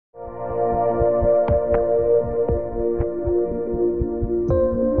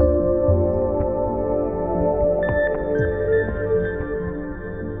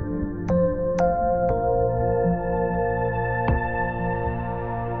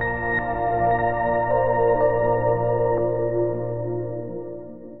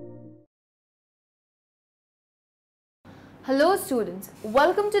Hello students,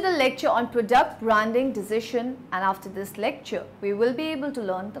 welcome to the lecture on product branding decision, and after this lecture we will be able to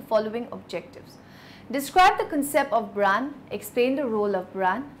learn the following objectives. Describe the concept of brand, explain the role of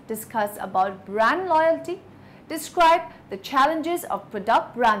brand, discuss about brand loyalty, describe the challenges of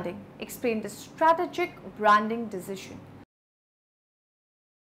product branding, explain the strategic branding decision.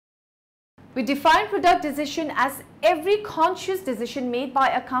 We define product decision as every conscious decision made by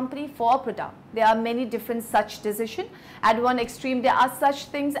a company for a product. There are many different such decisions. At one extreme, there are such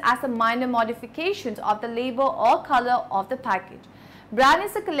things as the minor modifications of the label or color of the package. Brand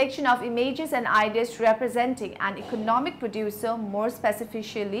is a collection of images and ideas representing an economic producer. More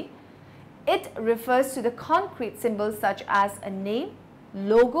specifically, it refers to the concrete symbols such as a name,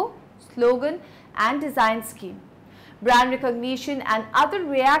 logo, slogan, and design scheme. Brand recognition and other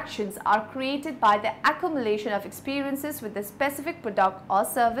reactions are created by the accumulation of experiences with the specific product or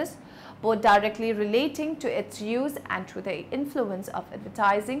service, both directly relating to its use and through the influence of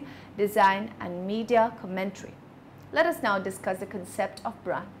advertising, design, and media commentary. Let us now discuss the concept of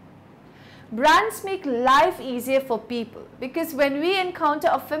brand. Brands make life easier for people because when we encounter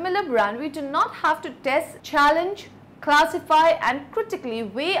a familiar brand, we do not have to test, challenge, classify and critically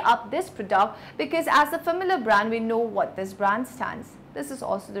weigh up this product because as a familiar brand we know what this brand stands. This is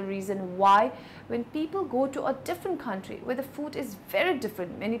also the reason why when people go to a different country where the food is very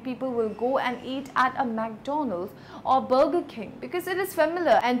different, many people will go and eat at a McDonald's or Burger King because it is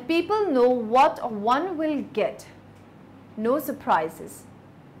familiar and people know what one will get. No surprises.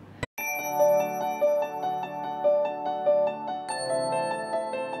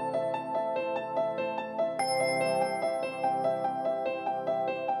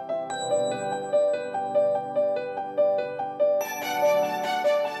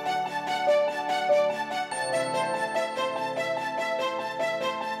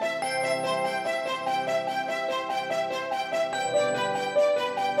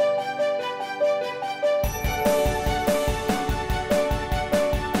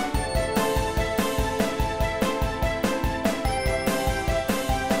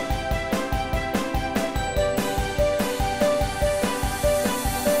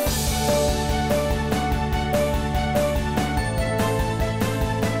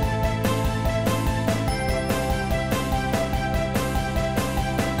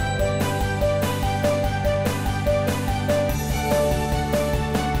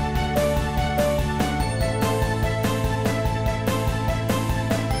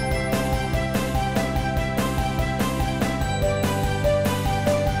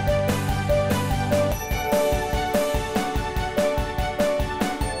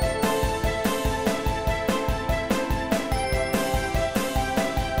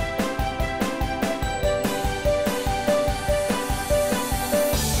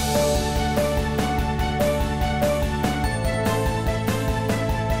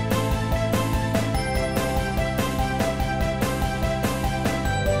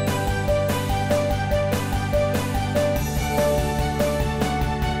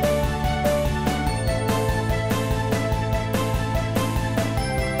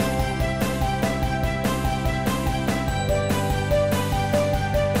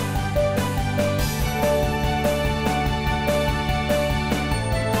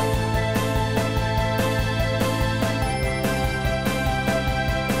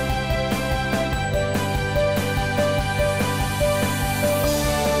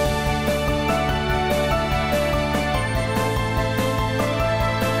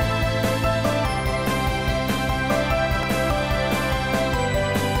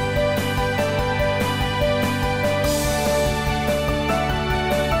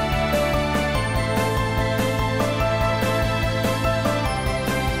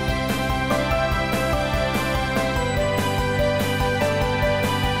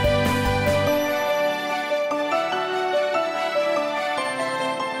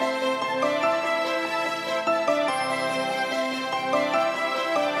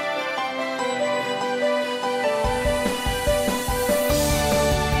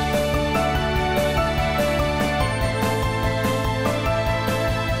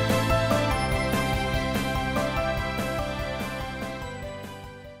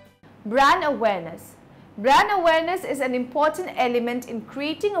 Brand awareness. Brand awareness is an important element in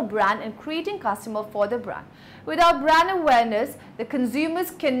creating a brand and creating customer for the brand. Without brand awareness, the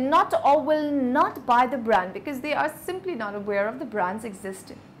consumers cannot or will not buy the brand because they are simply not aware of the brand's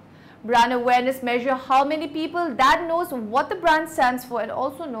existence. Brand awareness measures how many people that knows what the brand stands for and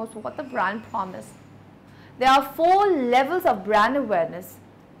also knows what the brand promised. There are 4 levels of brand awareness: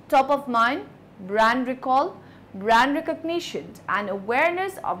 top of mind, brand recall, brand recognition, and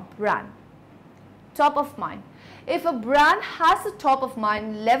awareness of brand. Top of mind. If a brand has a top of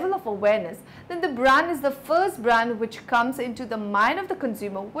mind level of awareness, then the brand is the first brand which comes into the mind of the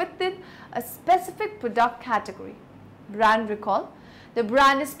consumer within a specific product category. Brand recall. The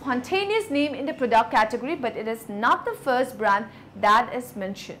brand is spontaneous name in the product category, but it is not the first brand that is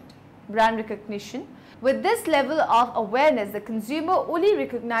mentioned. Brand recognition. With this level of awareness, the consumer only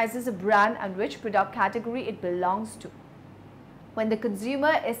recognizes a brand and which product category it belongs to, when the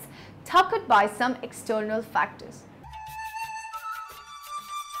consumer is tuckered by some external factors.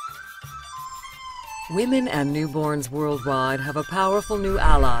 Women and newborns worldwide have a powerful new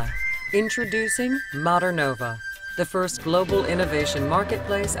ally. Introducing Maternova, the first global innovation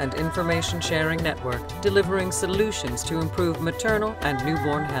marketplace and information sharing network, delivering solutions to improve maternal and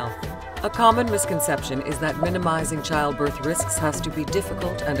newborn health. A common misconception is that minimizing childbirth risks has to be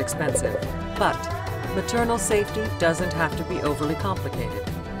difficult and expensive, but maternal safety doesn't have to be overly complicated.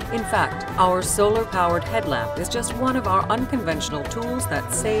 In fact, our solar-powered headlamp is just one of our unconventional tools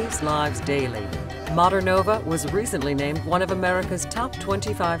that saves lives daily. Maternova was recently named one of America's top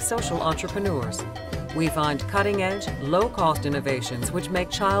 25 social entrepreneurs. We find cutting-edge, low-cost innovations which make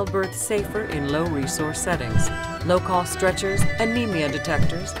childbirth safer in low-resource settings. Low-cost stretchers, anemia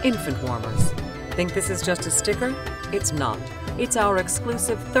detectors, infant warmers. Think this is just a sticker? It's not. It's our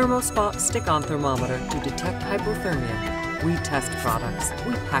exclusive ThermoSpot stick-on thermometer to detect hypothermia. We test products,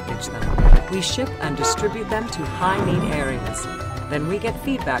 we package them, we ship and distribute them to high-need areas. Then we get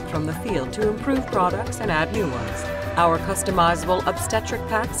feedback from the field to improve products and add new ones. Our customizable obstetric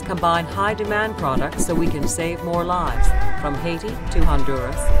packs combine high-demand products so we can save more lives, from Haiti to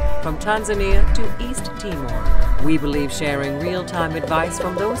Honduras, from Tanzania to East Timor. We believe sharing real-time advice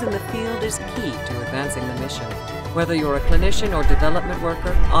from those in the field is key to advancing the mission. Whether you're a clinician or development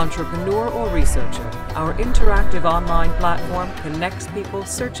worker, entrepreneur or researcher, our interactive online platform connects people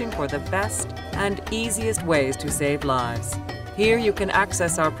searching for the best and easiest ways to save lives. Here you can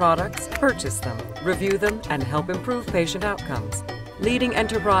access our products, purchase them, review them, and help improve patient outcomes. Leading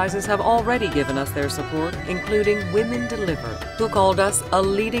enterprises have already given us their support, including Women Deliver, who called us a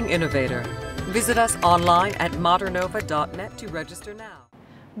leading innovator. Visit us online at maternova.net to register now.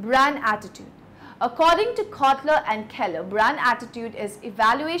 Brand attitude. According to Kotler and Keller, brand attitude is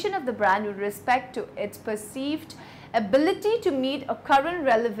evaluation of the brand with respect to its perceived ability to meet a current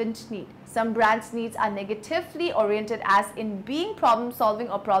relevant need. Some brands' needs are negatively oriented, as in being problem solving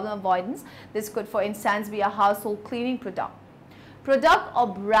or problem avoidance. This could, for instance, be a household cleaning product. Product or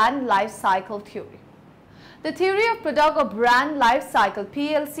brand life cycle theory. The theory of product or brand life cycle,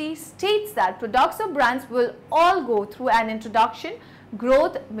 PLC, states that products or brands will all go through an introduction,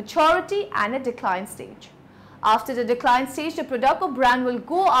 growth, maturity, and a decline stage. After the decline stage, the product or brand will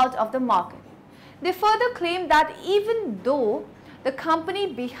go out of the market. They further claim that even though the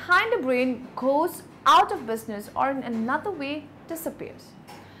company behind the brand goes out of business or in another way disappears.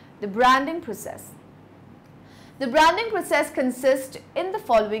 The branding process. The branding process consists in the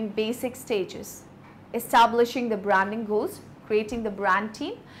following basic stages: establishing the branding goals, creating the brand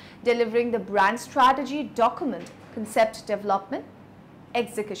team, delivering the brand strategy document, concept development,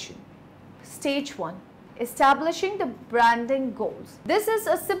 execution. Stage 1. Establishing the branding goals. This is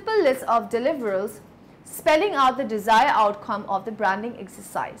a simple list of deliverables spelling out the desired outcome of the branding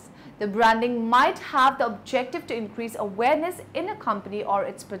exercise. The branding might have the objective to increase awareness in a company or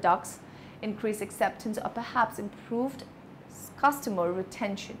its products, increase acceptance, or perhaps improved customer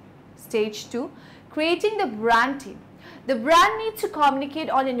retention. Stage 2. Creating the brand team. The brand needs to communicate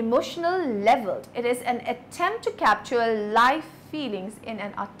on an emotional level. It is an attempt to capture live feelings in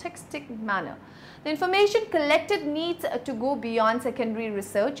an artistic manner. The information collected needs to go beyond secondary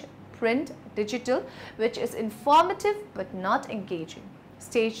research, print, digital, which is informative but not engaging.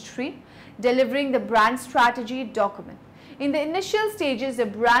 Stage 3. Delivering the brand strategy document. In the initial stages, the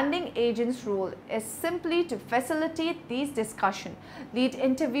branding agent's role is simply to facilitate these discussions, lead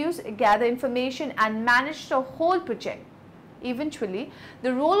interviews, gather information, and manage the whole project. Eventually,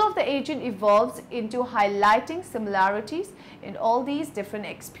 the role of the agent evolves into highlighting similarities in all these different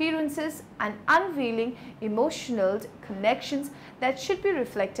experiences and unveiling emotional connections that should be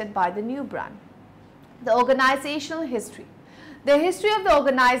reflected by the new brand. The organizational history. The history of the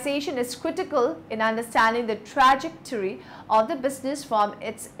organization is critical in understanding the trajectory of the business from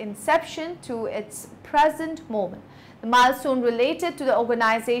its inception to its present moment. The milestone related to the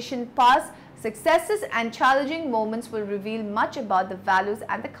organization's past successes and challenging moments will reveal much about the values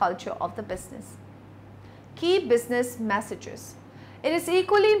and the culture of the business. Key business messages. It is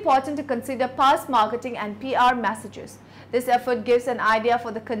equally important to consider past marketing and PR messages. This effort gives an idea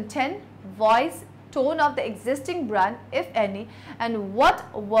for the content, voice, tone of the existing brand, if any, and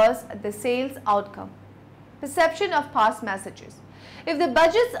what was the sales outcome. Perception of past messages. If the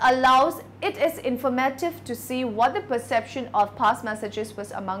budget allows, it is informative to see what the perception of past messages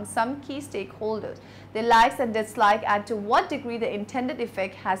was among some key stakeholders, their likes and dislikes, and to what degree the intended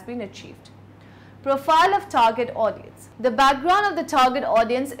effect has been achieved. Profile of target audience. The background of the target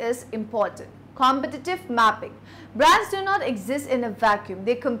audience is important. Competitive mapping. Brands do not exist in a vacuum.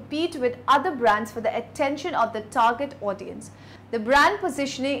 They compete with other brands for the attention of the target audience. The brand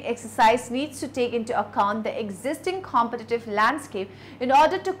positioning exercise needs to take into account the existing competitive landscape in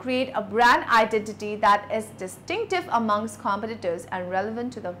order to create a brand identity that is distinctive amongst competitors and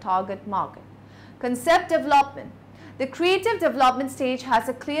relevant to the target market. Concept development. The creative development stage has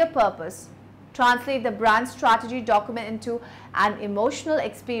a clear purpose. Translate the brand strategy document into an emotional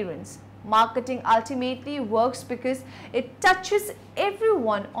experience. Marketing ultimately works because it touches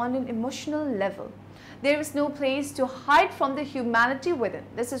everyone on an emotional level. There is no place to hide from the humanity within.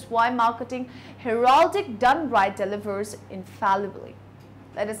 This is why marketing heraldic done right delivers infallibly.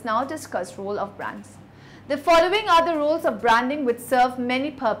 Let us now discuss role of brands. The following are the roles of branding which serve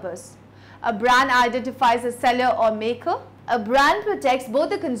many purposes. A brand identifies a seller or maker. A brand protects both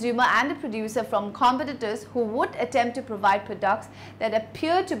the consumer and the producer from competitors who would attempt to provide products that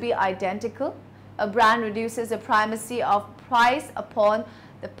appear to be identical. A brand reduces the primacy of price upon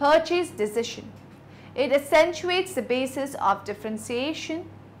the purchase decision. It accentuates the basis of differentiation.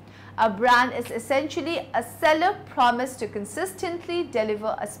 A brand is essentially a seller promised to consistently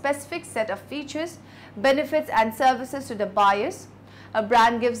deliver a specific set of features, benefits and services to the buyers. A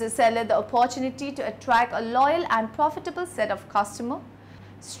brand gives the seller the opportunity to attract a loyal and profitable set of customers.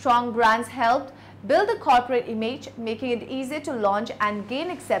 Strong brands help build a corporate image, making it easier to launch and gain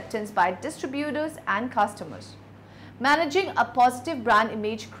acceptance by distributors and customers. Managing a positive brand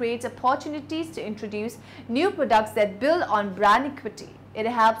image creates opportunities to introduce new products that build on brand equity. It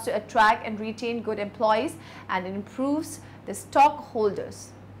helps to attract and retain good employees and improves the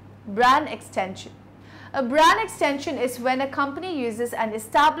stockholders. Brand extension. A brand extension is when a company uses an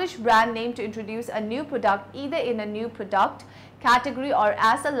established brand name to introduce a new product, either in a new product category or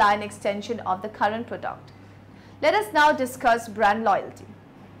as a line extension of the current product. Let us now discuss brand loyalty.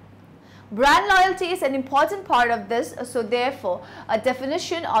 Brand loyalty is an important part of this, so therefore a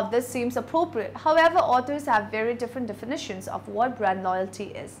definition of this seems appropriate. However, authors have very different definitions of what brand loyalty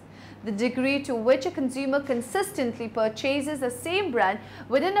is. The degree to which a consumer consistently purchases the same brand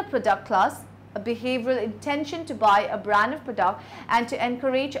within a product class, a behavioral intention to buy a brand of product and to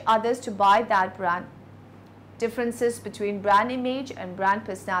encourage others to buy that brand. Differences between brand image and brand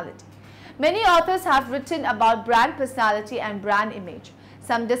personality. Many authors have written about brand personality and brand image.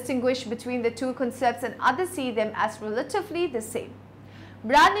 Some distinguish between the two concepts and others see them as relatively the same.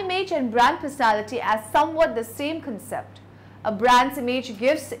 Brand image and brand personality as somewhat the same concept. A brand's image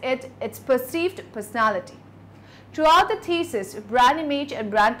gives it its perceived personality. Throughout the thesis, brand image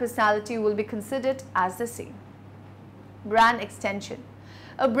and brand personality will be considered as the same. Brand extension.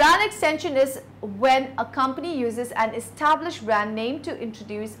 A brand extension is when a company uses an established brand name to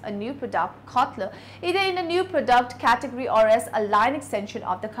introduce a new product, Kotler, either in a new product category or as a line extension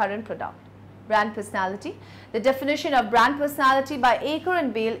of the current product. Brand personality. The definition of brand personality by Aker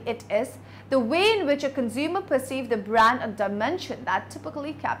and Bale, it is the way in which a consumer perceives the brand, a dimension that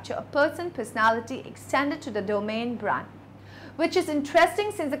typically capture a person's personality extended to the domain brand, which is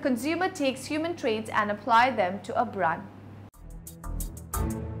interesting since the consumer takes human traits and apply them to a brand.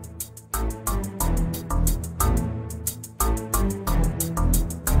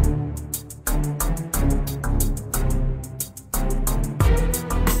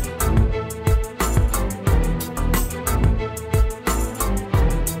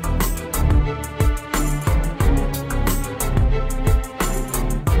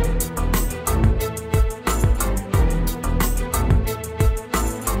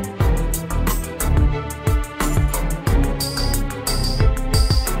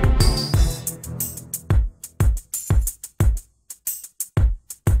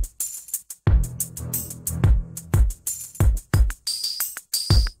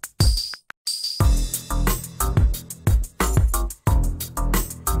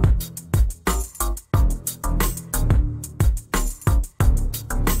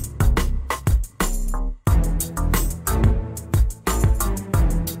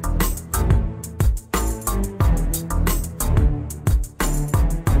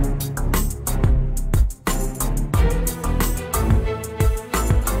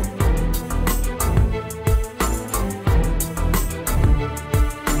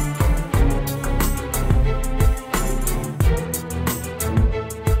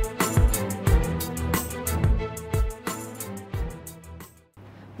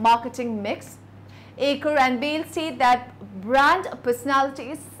 Marketing mix. Aker and Bale state that brand personality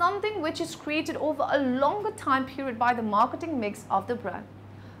is something which is created over a longer time period by the marketing mix of the brand.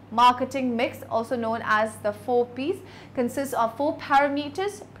 Marketing mix, also known as the 4 Ps, consists of 4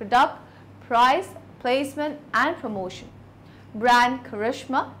 parameters: product, price, placement and promotion. Brand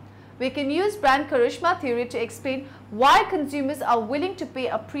charisma. We can use brand charisma theory to explain why consumers are willing to pay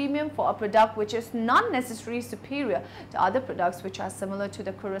a premium for a product which is not necessarily superior to other products which are similar to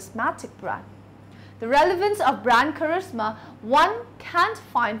the charismatic brand. The relevance of brand charisma one can't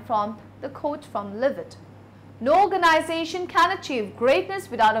find from the quote from Livid. No organization can achieve greatness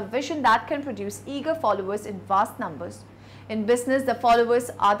without a vision that can produce eager followers in vast numbers. In business, the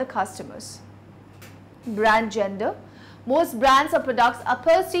followers are the customers. Brand gender. Most brands or products are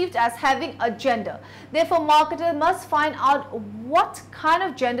perceived as having a gender. Therefore, marketers must find out what kind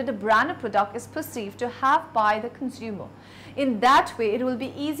of gender the brand or product is perceived to have by the consumer. In that way, it will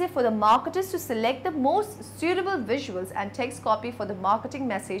be easier for the marketers to select the most suitable visuals and text copy for the marketing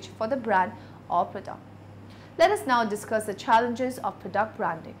message for the brand or product. Let us now discuss the challenges of product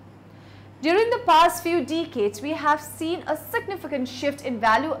branding. During the past few decades, we have seen a significant shift in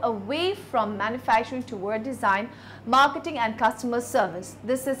value away from manufacturing toward design, marketing and customer service.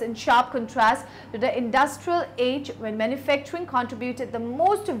 This is in sharp contrast to the industrial age when manufacturing contributed the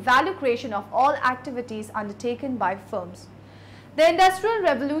most to value creation of all activities undertaken by firms. The Industrial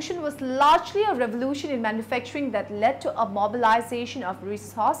Revolution was largely a revolution in manufacturing that led to a mobilization of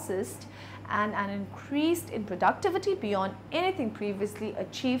resources and an increase in productivity beyond anything previously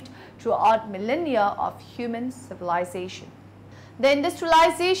achieved throughout millennia of human civilization. The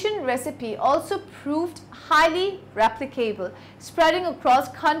industrialization recipe also proved highly replicable, spreading across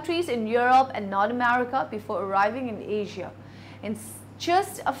countries in Europe and North America before arriving in Asia. In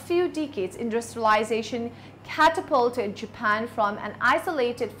just a few decades, industrialization catapulted Japan from an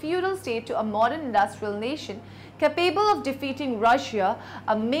isolated feudal state to a modern industrial nation capable of defeating Russia,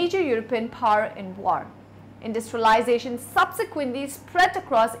 a major European power, in war. Industrialization subsequently spread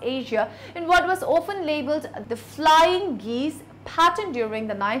across Asia in what was often labeled the flying geese pattern during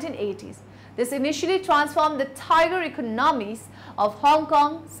the 1980s. This initially transformed the tiger economies of Hong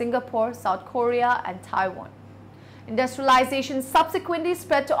Kong, Singapore, South Korea and Taiwan. Industrialization subsequently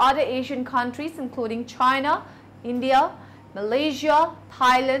spread to other Asian countries including China, India, Malaysia,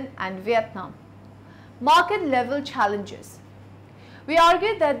 Thailand and Vietnam. Market level challenges. We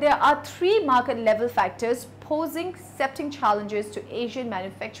argue that there are 3 market level factors posing separating challenges to Asian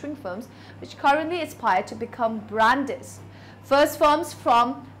manufacturing firms which currently aspire to become brandists. First, firms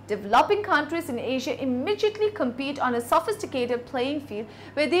from developing countries in Asia immediately compete on a sophisticated playing field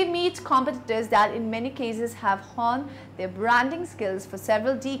where they meet competitors that in many cases have honed their branding skills for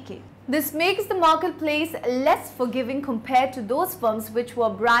several decades. This makes the marketplace less forgiving compared to those firms which were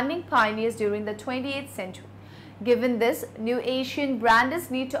branding pioneers during the 28th century. Given this, new Asian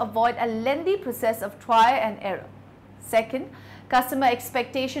brandists need to avoid a lengthy process of trial and error. Second, customer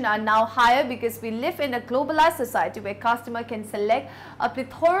expectations are now higher because we live in a globalized society where customers can select a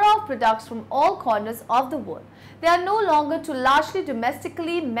plethora of products from all corners of the world. They are no longer to largely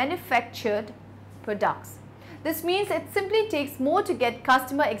domestically manufactured products. This means it simply takes more to get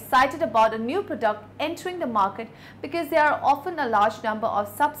customers excited about a new product entering the market because there are often a large number of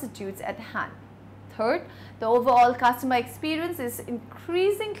substitutes at hand. Third, the overall customer experience is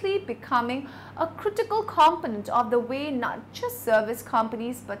increasingly becoming a critical component of the way not just service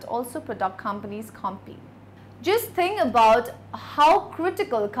companies but also product companies compete. Just think about how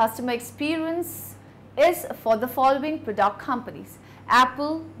critical customer experience is for the following product companies: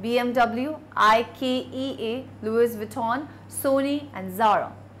 Apple, BMW, IKEA, Louis Vuitton, Sony and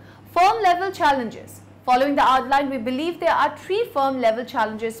Zara. Firm level challenges. Following the outline, we believe there are 3 firm level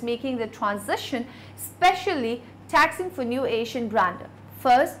challenges making the transition especially taxing for new Asian brander.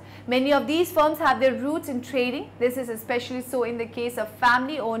 First, many of these firms have their roots in trading. This is especially so in the case of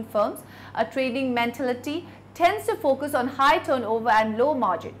family-owned firms. A trading mentality tends to focus on high turnover and low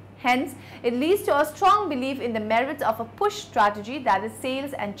margin. Hence, it leads to a strong belief in the merits of a push strategy, that is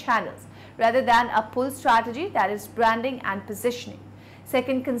sales and channels, rather than a pull strategy, that is branding and positioning.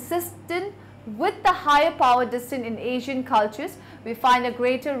 Second, consistent with the higher power distinct in Asian cultures, we find a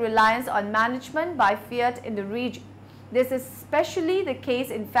greater reliance on management by fiat in the region. This is especially the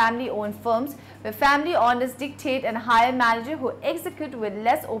case in family-owned firms where family owners dictate and hire managers who execute with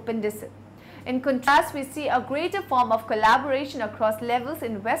less open discipline. In contrast, we see a greater form of collaboration across levels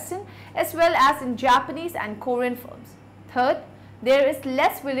in Western as well as in Japanese and Korean firms. Third, there is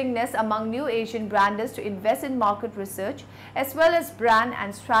less willingness among new Asian branders to invest in market research as well as brand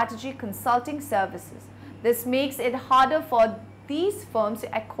and strategy consulting services. This makes it harder for these firms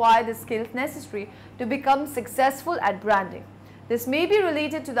to acquire the skills necessary to become successful at branding. This may be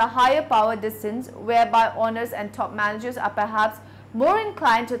related to the higher power distance, whereby owners and top managers are perhaps more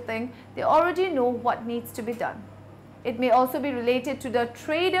inclined to think they already know what needs to be done. It may also be related to the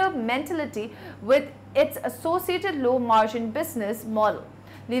trader mentality with its associated low margin business model,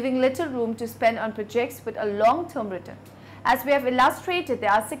 leaving little room to spend on projects with a long-term return. As we have illustrated,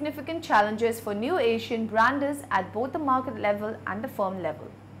 there are significant challenges for new Asian branders at both the market level and the firm level.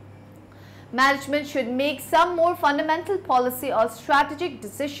 Management should make some more fundamental policy or strategic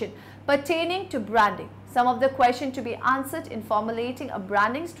decision pertaining to branding. Some of the questions to be answered in formulating a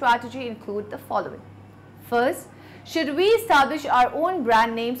branding strategy include the following. First, should we establish our own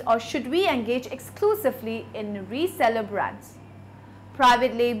brand names or should we engage exclusively in reseller brands?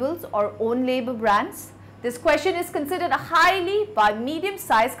 Private labels or own label brands? This question is considered highly by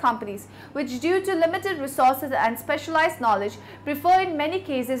medium-sized companies which, due to limited resources and specialized knowledge, prefer in many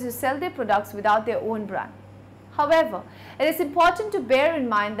cases to sell their products without their own brand. However, it is important to bear in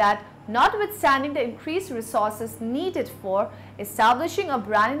mind that notwithstanding the increased resources needed for establishing a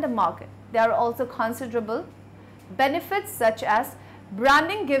brand in the market, there are also considerable benefits such as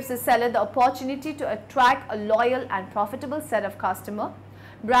branding gives the seller the opportunity to attract a loyal and profitable set of customers.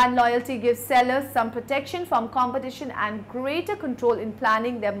 Brand loyalty gives sellers some protection from competition and greater control in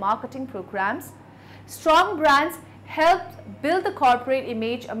planning their marketing programs. Strong brands help build the corporate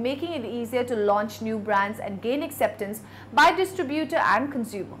image, making it easier to launch new brands and gain acceptance by distributor and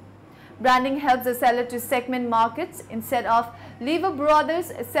consumer. Branding helps the seller to segment markets. Instead of Lever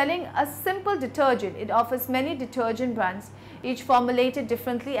Brothers selling a simple detergent, it offers many detergent brands, each formulated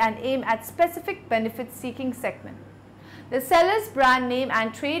differently and aimed at specific benefit-seeking segment. The seller's brand name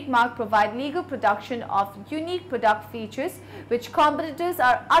and trademark provide legal protection of unique product features which competitors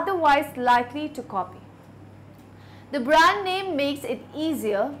are otherwise likely to copy. The brand name makes it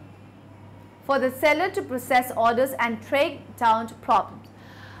easier for the seller to process orders and track down problems.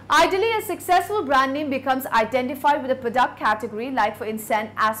 Ideally, a successful brand name becomes identified with a product category, like for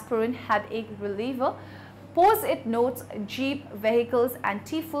instance aspirin headache reliever, post-it notes, Jeep vehicles and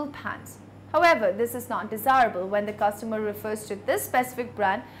Tefal pants. However, this is not desirable when the customer refers to this specific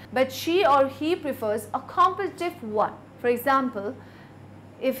brand, but she or he prefers a competitive one. For example,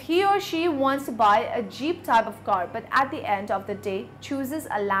 if he or she wants to buy a Jeep type of car, but at the end of the day chooses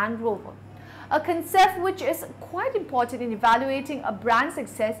a Land Rover. A concept which is quite important in evaluating a brand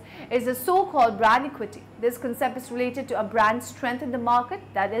success is the so-called brand equity. This concept is related to a brand's strength in the market,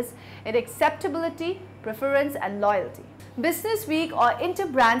 that is, its acceptability, preference and loyalty. Business Week or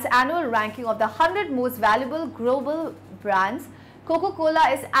Interbrand's annual ranking of the 100 most valuable global brands, Coca-Cola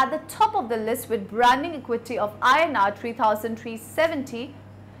is at the top of the list with branding equity of INR 3,370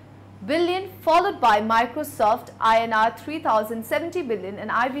 billion, followed by Microsoft INR 3,070 billion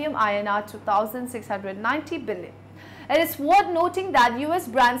and IBM INR 2,690 billion. It is worth noting that US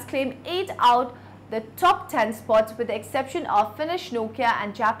brands claim 8 out the top 10 spots with the exception of Finnish Nokia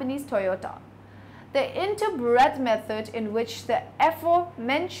and Japanese Toyota. The Interbrand method, in which the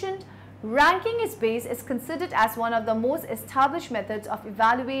aforementioned ranking is based, is considered as one of the most established methods of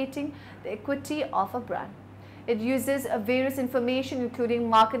evaluating the equity of a brand. It uses various information including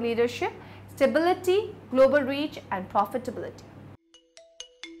market leadership, stability, global reach and profitability.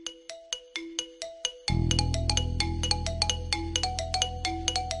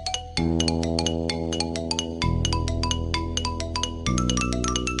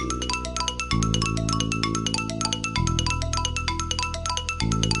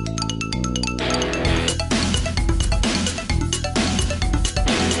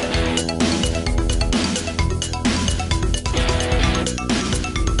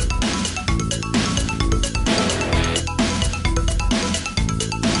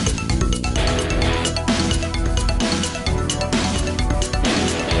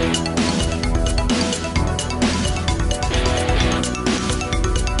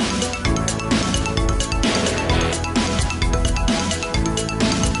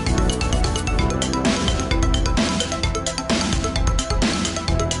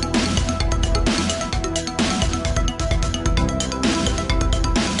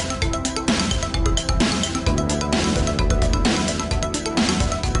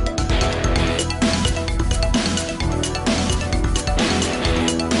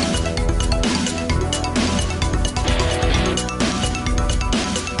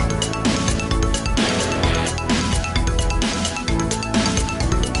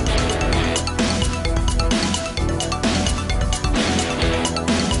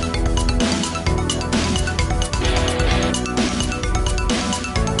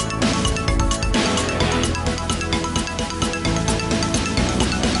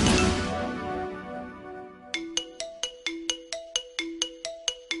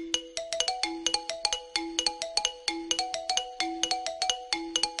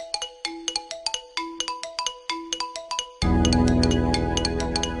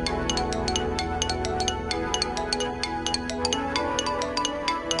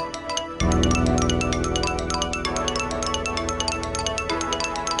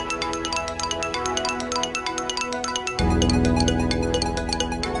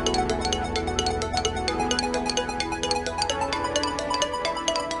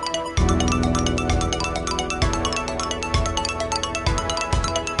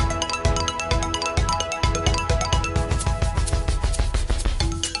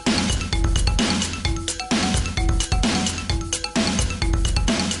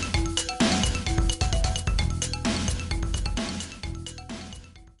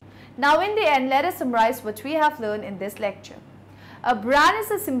 Now in the end, let us summarize what we have learned in this lecture. A brand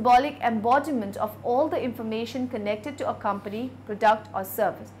is a symbolic embodiment of all the information connected to a company, product or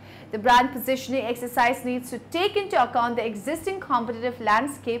service. The brand positioning exercise needs to take into account the existing competitive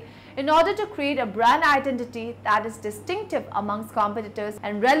landscape in order to create a brand identity that is distinctive amongst competitors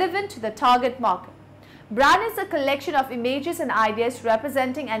and relevant to the target market. Brand is a collection of images and ideas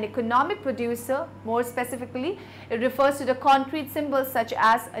representing an economic producer. More specifically, it refers to the concrete symbols such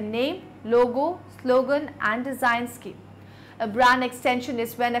as a name, logo, slogan and design scheme. A brand extension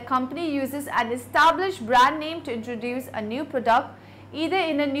is when a company uses an established brand name to introduce a new product, either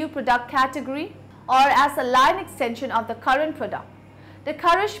in a new product category or as a line extension of the current product. The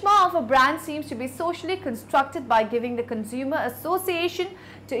charisma of a brand seems to be socially constructed by giving the consumer association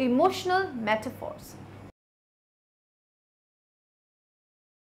to emotional metaphors.